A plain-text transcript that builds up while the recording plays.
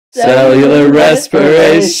Cellular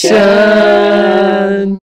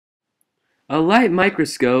Respiration! A light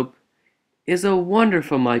microscope is a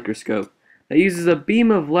wonderful microscope that uses a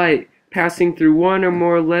beam of light passing through one or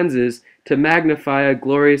more lenses to magnify a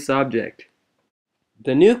glorious object.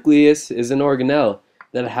 The nucleus is an organelle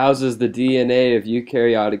that houses the DNA of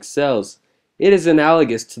eukaryotic cells. It is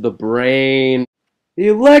analogous to the brain. The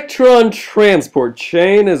electron transport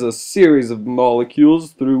chain is a series of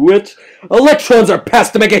molecules through which electrons are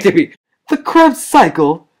passed to make ATP. The Kreb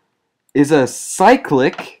cycle is a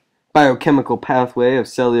cyclic biochemical pathway of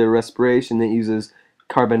cellular respiration that uses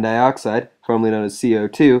carbon dioxide, formerly known as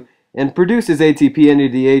CO2, and produces ATP,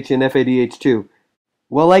 NADH, and FADH2.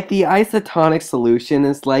 Well, like the isotonic solution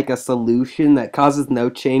is like a solution that causes no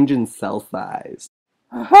change in cell size.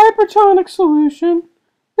 A hypotonic solution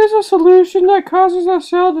is a solution that causes a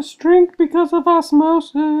cell to shrink because of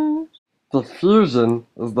osmosis. Diffusion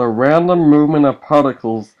is the random movement of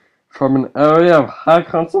particles from an area of high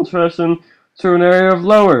concentration to an area of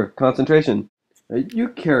lower concentration. A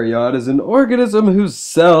eukaryote is an organism whose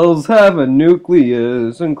cells have a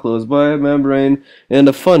nucleus enclosed by a membrane, and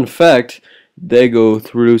a fun fact, they go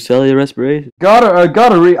through cellular respiration.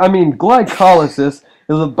 Glycolysis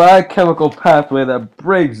is a biochemical pathway that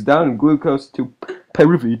breaks down glucose to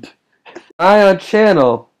pyruvic. Ion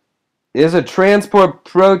channel is a transport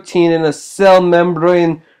protein in a cell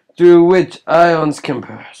membrane through which ions can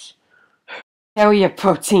pass. Carrier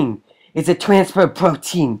protein is a transport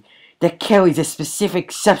protein that carries a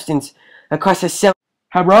specific substance across a cell.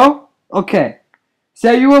 Hello? Okay.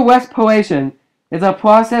 Cellular respiration is a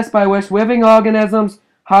process by which living organisms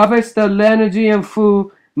harvest the energy in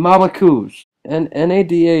food molecules. And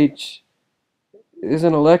NADH is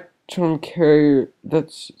an electron carrier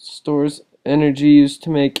that stores energy used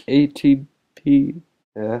to make ATP.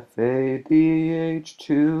 FADH2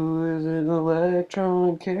 is an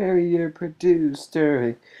electron carrier produced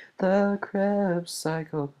during the Kreb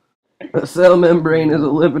cycle. The cell membrane is a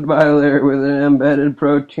lipid bilayer with an embedded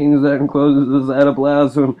protein that encloses the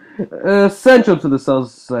cytoplasm, essential to the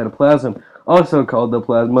cell's cytoplasm, also called the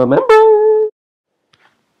plasma membrane.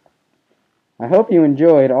 I hope you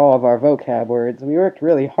enjoyed all of our vocab words. We worked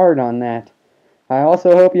really hard on that. I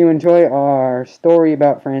also hope you enjoy our story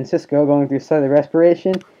about Francisco going through cellular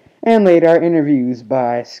respiration, and later our interviews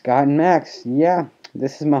by Scott and Max. Yeah,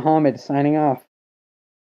 this is Muhammad signing off.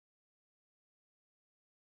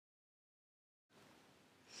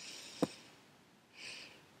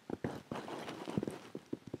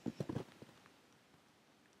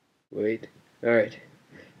 Wait. Alright.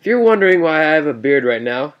 If you're wondering why I have a beard right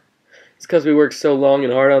now, it's because we worked so long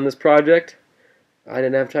and hard on this project, I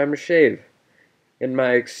didn't have time to shave. And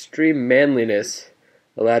my extreme manliness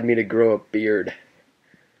allowed me to grow a beard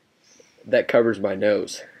that covers my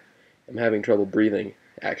nose. I'm having trouble breathing,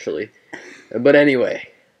 actually. But anyway,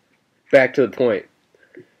 back to the point.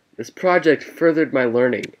 This project furthered my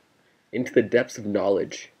learning into the depths of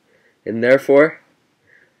knowledge. And therefore,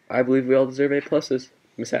 I believe we all deserve A+.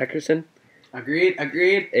 Miss Ackerson? Agreed. A+.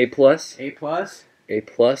 A+. A+. A+.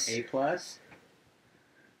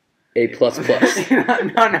 A++.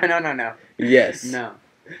 No. Yes. No.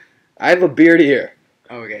 I have a beard here.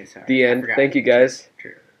 Okay, sorry. The end. Thank you, guys.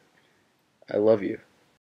 True. I love you.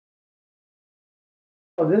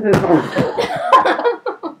 Oh, this is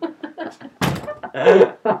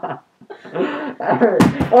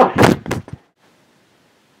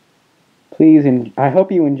Please, and I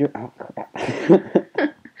hope you enjoy. Oh, crap.